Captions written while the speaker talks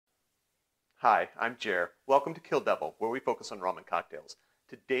Hi, I'm Jer. Welcome to Kill-Divill, where we focus on rum and cocktails.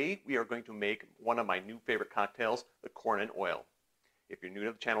 Today we are going to make one of my new favorite cocktails, the corn and oil. If you're new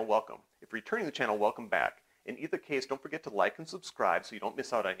to the channel, welcome. If you're returning to the channel, welcome back. In either case, don't forget to like and subscribe so you don't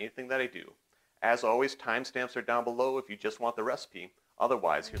miss out on anything that I do. As always, timestamps are down below if you just want the recipe.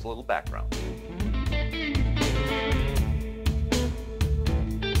 Otherwise, here's a little background.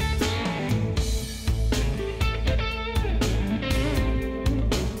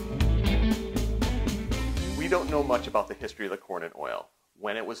 We don't know much about the history of the corn and oil.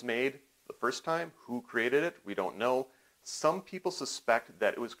 When it was made the first time, who created it, we don't know. Some people suspect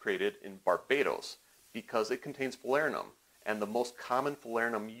that it was created in Barbados because it contains falernum, and the most common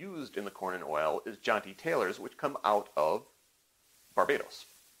falernum used in the corn and oil is Jaunty Taylors, which come out of Barbados.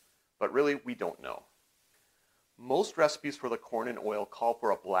 But really, we don't know. Most recipes for the corn and oil call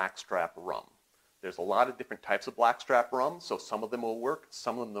for a blackstrap rum. There's a lot of different types of blackstrap rum, so some of them will work,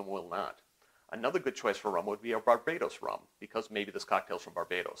 some of them will not. Another good choice for rum would be a Barbados rum, because maybe this cocktail's from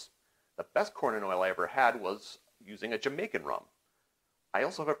Barbados. The best corn and oil I ever had was using a Jamaican rum. I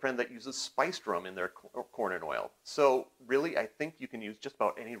also have a friend that uses spiced rum in their corn and oil. So really, I think you can use just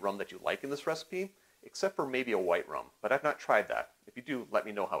about any rum that you like in this recipe, except for maybe a white rum, but I've not tried that. If you do, let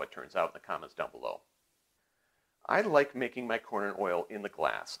me know how it turns out in the comments down below. I like making my corn and oil in the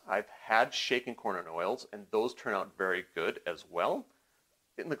glass. I've had shaken corn and oils, and those turn out very good as well.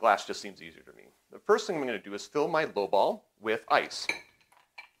 In the glass just seems easier to me. The first thing I'm going to do is fill my Lowball with ice.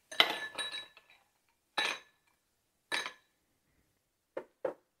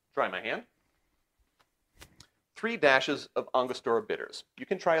 Try my hand. 3 dashes of Angostura bitters. You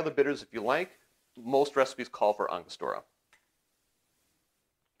can try other bitters if you like. Most recipes call for Angostura.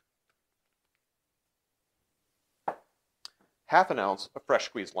 Half an ounce of fresh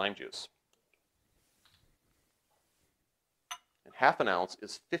squeezed lime juice. And half an ounce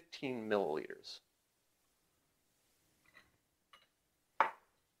is 15 milliliters.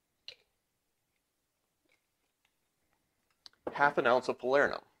 Half an ounce of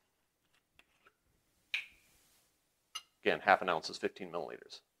falernum. Again, half an ounce is 15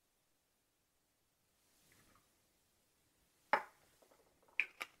 milliliters.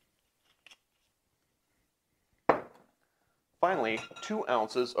 Finally, 2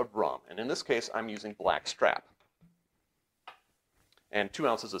 ounces of rum, and in this case, I'm using black strap. And 2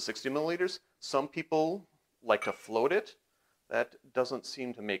 ounces of 60 milliliters. Some people like to float it. That doesn't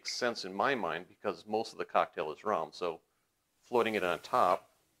seem to make sense in my mind because most of the cocktail is rum, so floating it on top,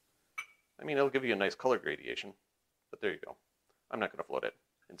 I mean, it'll give you a nice color gradation, but there you go. I'm not going to float it.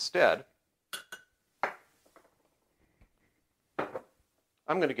 Instead,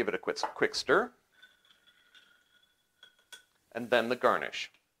 I'm going to give it a quick stir, and then the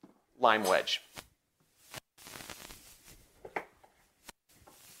garnish, lime wedge.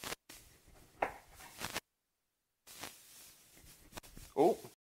 Oh.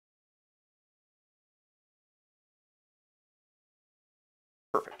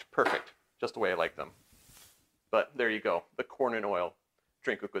 Perfect. Just the way I like them. But there you go, the corn and oil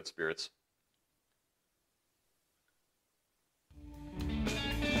drink with good spirits.